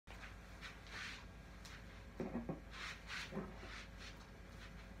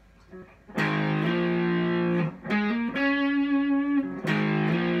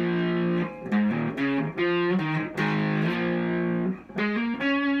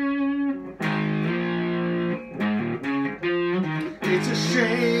It's a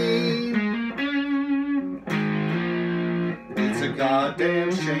shame. It's a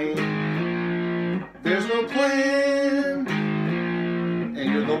goddamn shame. There's no plan, and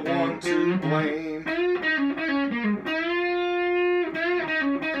you're the one to blame.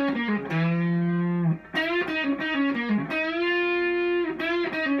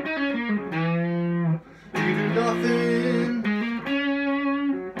 You do nothing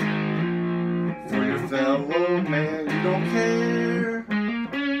for your fellow man. You don't care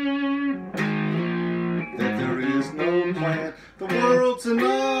that there is no plan. The world's in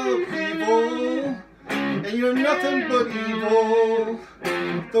upheaval, and you're nothing but evil.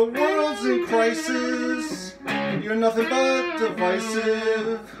 The world's in crisis, you're nothing but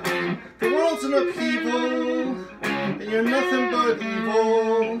divisive. The world's in upheaval, and you're nothing but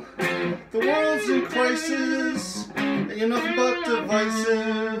evil. The world's in crisis, and you're nothing but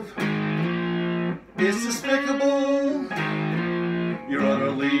divisive. It's despicable, you're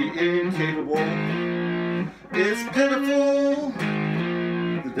utterly incapable. It's pitiful,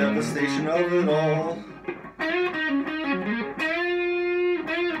 the devastation of it all.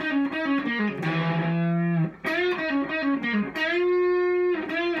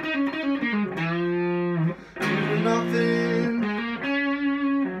 You do nothing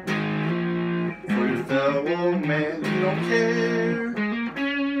for your fellow man. You don't care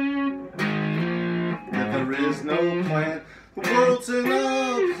that there is no plan. The world's in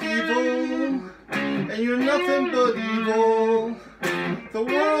upheaval, and you're nothing but evil. The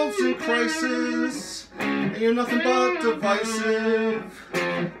world's in crisis, and you're nothing but divisive.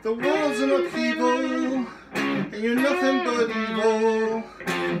 The world's in upheaval, and you're nothing but evil.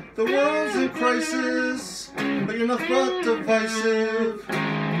 The world's in crisis, but you're nothing but divisive.